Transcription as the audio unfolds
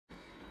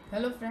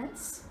Hello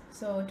friends,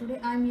 so today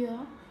I'm here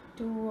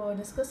to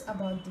discuss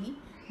about the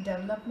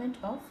development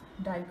of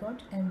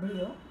dicot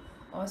embryo.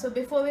 So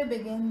before we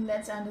begin,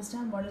 let's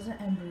understand what is an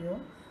embryo.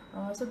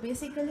 So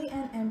basically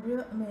an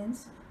embryo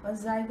means a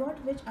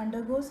zygote which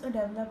undergoes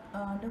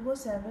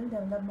several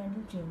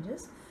developmental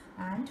changes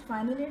and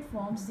finally it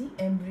forms the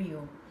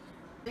embryo.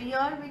 So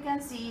here we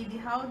can see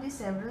how the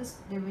several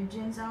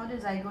divisions, how the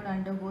zygote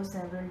undergoes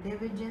several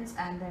divisions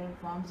and then it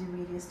forms the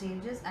various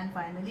stages and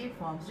finally it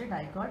forms the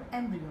dicot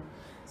embryo.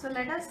 So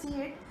let us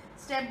see it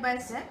step by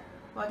step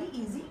for the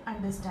easy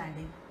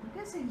understanding.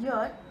 Okay, so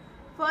here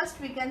first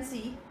we can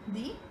see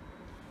the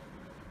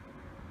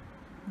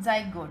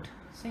zygote.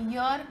 So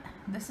here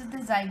this is the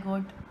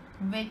zygote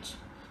which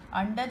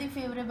under the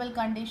favorable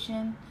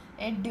condition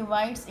it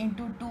divides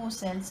into two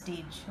cell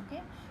stage.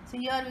 Okay, so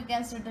here we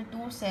can see the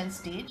two cell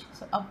stage.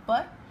 So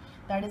upper,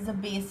 that is the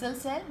basal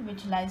cell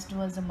which lies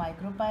towards the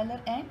micropilar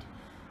end.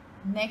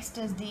 Next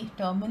is the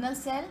terminal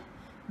cell,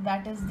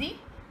 that is the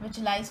which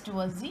lies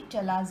towards the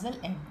chalazal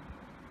end.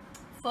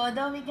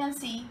 Further we can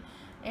see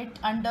it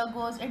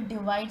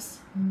divides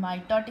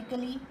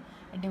mitotically.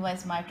 We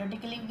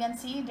can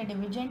see the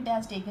division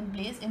has taken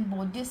place in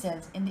both the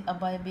cells, in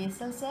the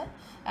basal cell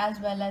as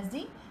well as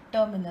the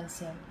terminal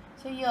cell.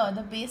 So here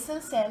the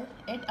basal cell,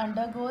 it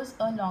undergoes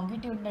a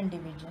longitudinal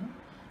division.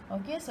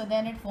 Okay, so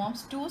then it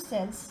forms two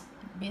cells.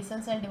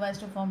 Basal cell divides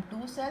to form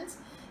two cells,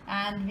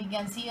 and we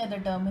can see here the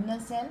terminal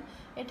cell,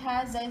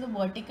 there is a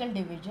vertical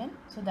division,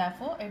 so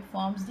therefore it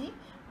forms the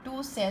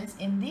two cells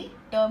in the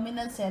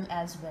terminal cell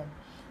as well.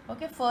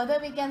 Okay, further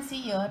we can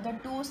see here the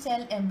two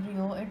cell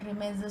embryo, it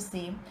remains the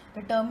same,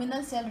 the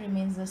terminal cell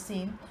remains the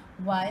same,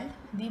 while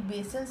the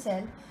basal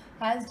cell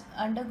has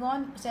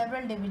undergone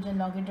several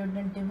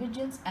longitudinal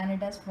divisions, and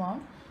it has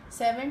formed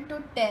 7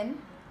 to 10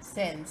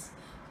 cells.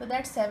 So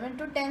that 7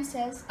 to 10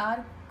 cells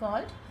are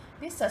called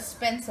the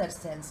suspensor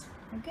cells.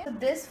 Okay, so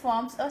this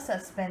forms a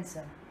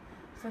suspensor.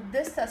 So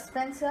this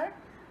suspensor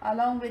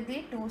along with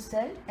the two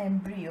cell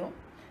embryo,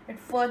 it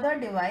further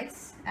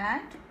divides,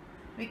 and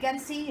we can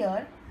see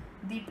here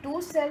the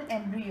two cell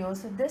embryo.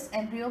 So this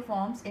embryo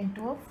forms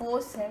into a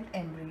four celled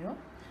embryo.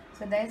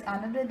 So there is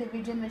another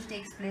division which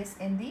takes place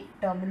in the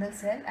terminal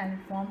cell and it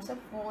forms a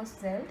four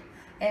celled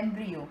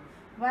embryo.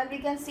 While we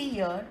can see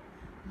here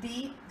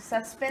the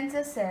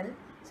suspensor cell,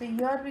 so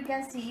here we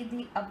can see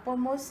the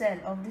uppermost cell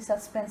of the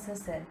suspensor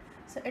cell.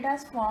 So it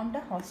has formed a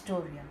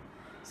haustoria.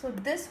 So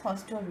this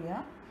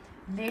haustoria,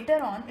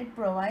 later on it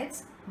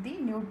provides the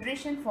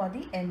nutrition for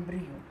the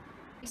embryo.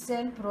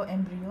 Cell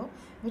proembryo,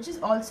 which is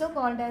also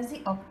called as the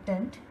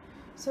octant.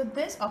 So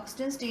this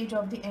octant stage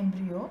of the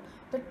embryo,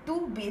 the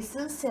two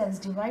basal cells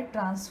divide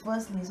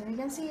transversely. So we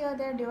can see here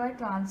they divide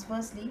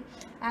transversely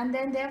and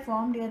then they are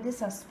formed here the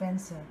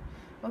suspensor.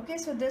 Okay,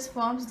 so this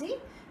forms the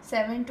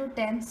 7 to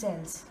 10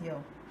 cells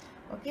here.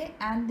 Okay,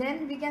 and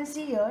then we can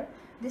see here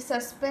the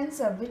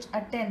suspensor which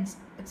attains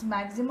its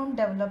maximum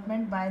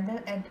development by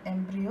the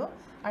embryo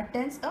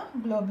attains a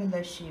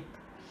globular shape.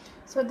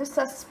 So the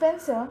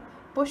suspensor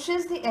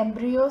pushes the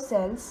embryo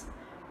cells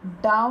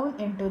down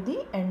into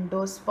the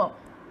endosperm.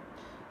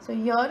 So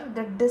here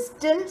the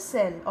distal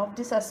cell of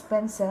the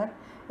suspensor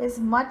is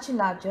much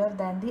larger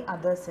than the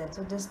other cells.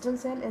 So distal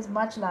cell is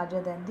much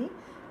larger than the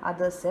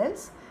other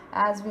cells.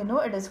 As we know,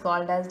 it is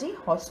called as the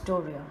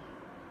haustoria.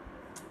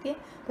 Okay,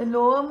 the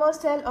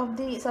lowermost cell of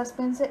the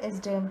suspensor is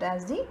termed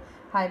as the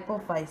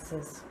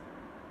hypophysis.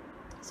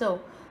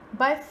 So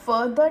by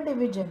further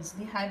divisions,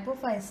 the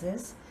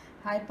hypophysis,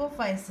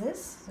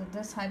 so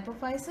this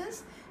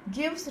hypophysis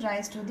gives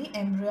rise to the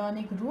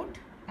embryonic root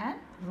and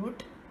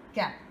root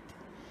cap.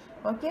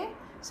 Okay,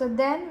 so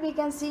then we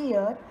can see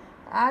here,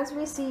 as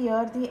we see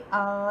here, the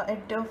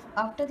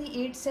after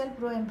the 8 cell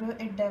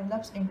proembryo, it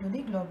develops into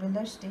the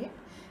globular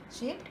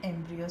shaped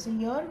embryo. So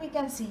here we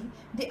can see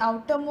the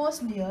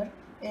outermost layer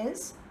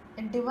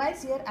it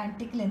divides here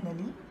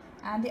anticlinally,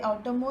 and the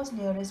outermost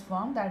layer is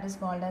formed, that is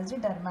called as the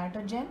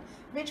dermatogen,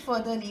 which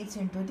further leads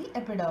into the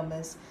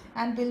epidermis.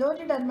 And below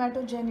the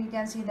dermatogen you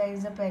can see there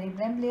is a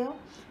peribrem layer,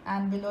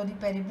 and below the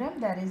peribrem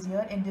there is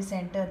here in the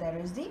center there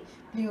is the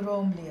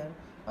pleurome layer.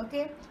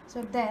 Okay,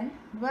 so then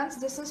once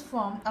this is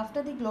formed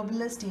after the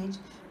globular stage,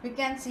 we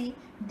can see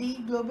the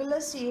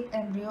globular shaped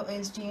embryo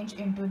is changed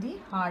into the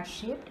heart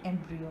shaped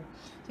embryo.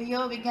 So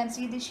here we can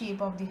see the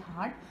shape of the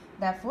heart,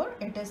 therefore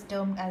it is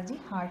termed as the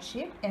heart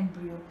shaped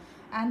embryo.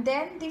 And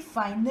then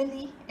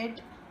finally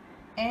it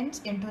ends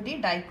into the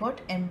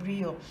dicot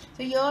embryo.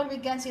 So here we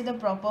can see the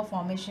proper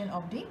formation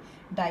of the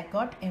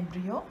dicot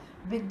embryo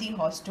with the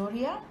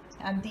haustoria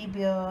at the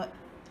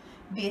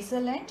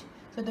basal end.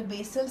 So the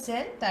basal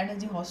cell, that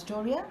is the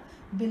haustoria.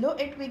 Below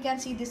it we can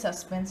see the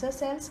suspensor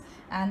cells,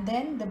 and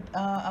then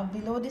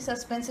below the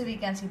suspensor we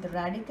can see the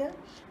radicle,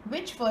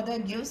 which further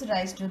gives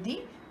rise to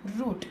the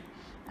root,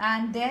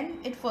 and then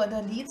it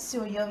further leads.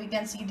 So here we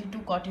can see the two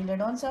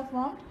cotyledons are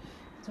formed.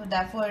 So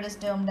therefore it is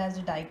termed as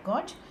the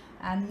dicot,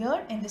 and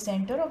here in the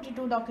center of the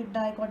two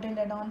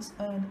cotyledons,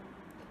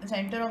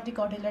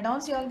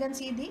 you all can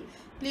see the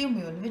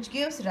plumule, which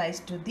gives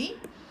rise to the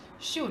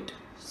shoot.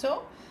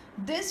 So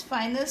This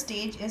final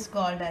stage is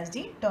called as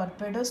the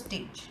torpedo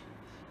stage.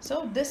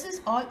 So this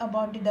is all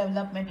about the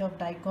development of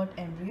dicot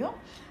embryo.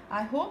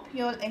 I hope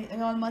you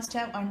all must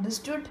have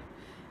understood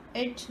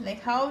it,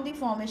 like how the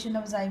formation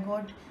of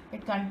zygote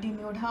it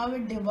continued, how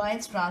it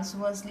divides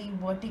transversely,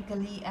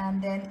 vertically,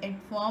 and then it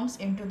forms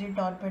into the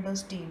torpedo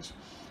stage.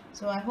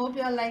 So I hope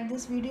you all like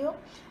this video,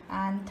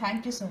 and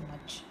thank you so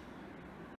much.